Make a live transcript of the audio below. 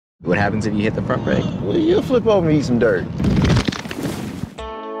What happens if you hit the front brake? Well, you'll flip over and eat some dirt.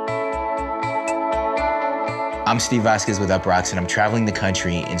 I'm Steve Vasquez with UPROXX, and I'm traveling the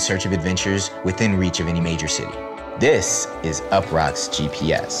country in search of adventures within reach of any major city. This is UPROXX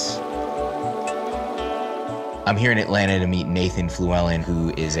GPS. I'm here in Atlanta to meet Nathan Fluellen,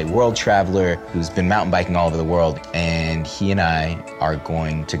 who is a world traveler who's been mountain biking all over the world, and he and I are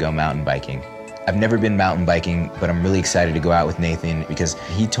going to go mountain biking. I've never been mountain biking, but I'm really excited to go out with Nathan because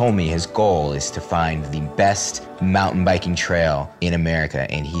he told me his goal is to find the best mountain biking trail in America,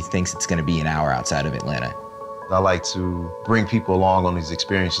 and he thinks it's gonna be an hour outside of Atlanta. I like to bring people along on these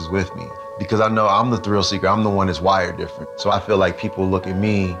experiences with me because I know I'm the thrill seeker. I'm the one that's wired different. So I feel like people look at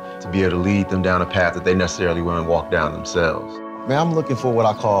me to be able to lead them down a path that they necessarily wouldn't walk down themselves. Man, I'm looking for what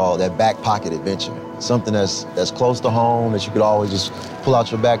I call that back pocket adventure. Something that's close to home that you could always just pull out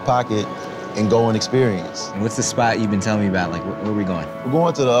your back pocket and go and experience. And what's the spot you've been telling me about? Like, where are we going? We're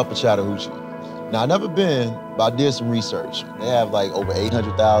going to the Upper Chattahoochee. Now, I've never been, but I did some research. They have like over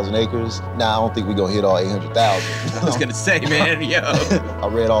 800,000 acres. Now, I don't think we're gonna hit all 800,000. I was gonna say, man, yo. I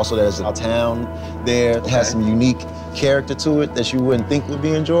read also that there's a town there that has some unique character to it that you wouldn't think would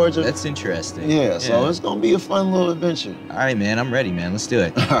be in Georgia. That's interesting. Yeah, so it's gonna be a fun little adventure. All right, man, I'm ready, man. Let's do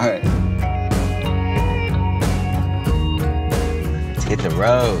it. All right. Let's hit the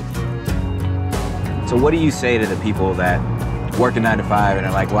road. So what do you say to the people that work a 9 to 5 and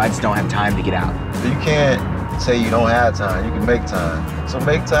are like, well, I just don't have time to get out? You can't say you don't have time, you can make time. So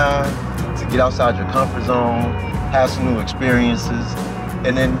make time to get outside your comfort zone, have some new experiences,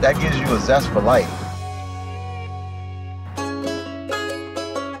 and then that gives you a zest for life.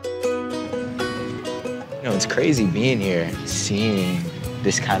 You know, it's crazy being here, seeing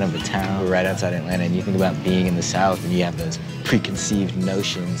this kind of a town right outside Atlanta, and you think about being in the South and you have those preconceived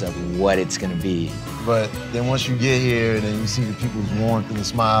notions of what it's gonna be. But then once you get here and then you see the people's warmth and the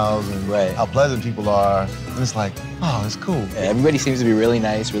smiles and how pleasant people are, and it's like, oh, it's cool. Yeah, everybody seems to be really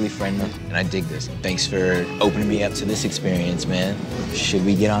nice, really friendly, and I dig this. Thanks for opening me up to this experience, man. Should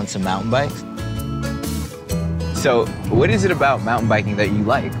we get on some mountain bikes? So, what is it about mountain biking that you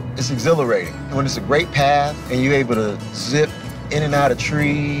like? It's exhilarating. When it's a great path and you're able to zip in and out of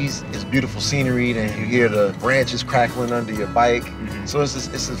trees, it's beautiful scenery, and you hear the branches crackling under your bike. So it's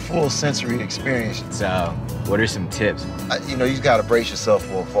a full sensory experience. So, what are some tips? You know, you just gotta brace yourself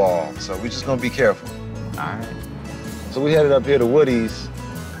for a fall. So we're just gonna be careful. All right. So we headed up here to Woody's,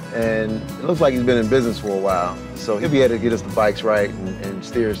 and it looks like he's been in business for a while. So he'll be able to get us the bikes right and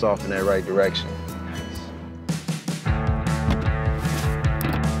steer us off in that right direction.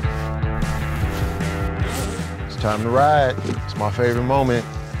 Time to ride. It's my favorite moment.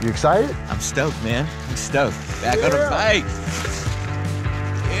 You excited? I'm stoked, man. I'm stoked. Back on the bike.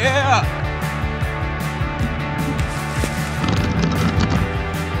 Yeah!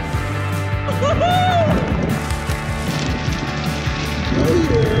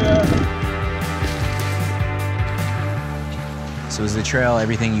 So is the trail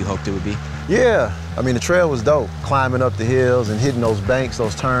everything you hoped it would be? Yeah. I mean, the trail was dope. Climbing up the hills and hitting those banks,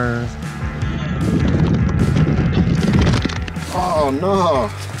 those turns. Oh, no.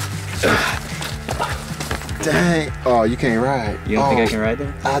 Dang. Oh, you can't ride. You don't think I can ride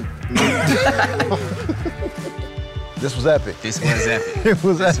there? This was epic. This was epic. It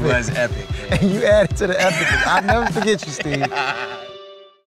was epic. This was epic. And you added to the epic. I'll never forget you, Steve.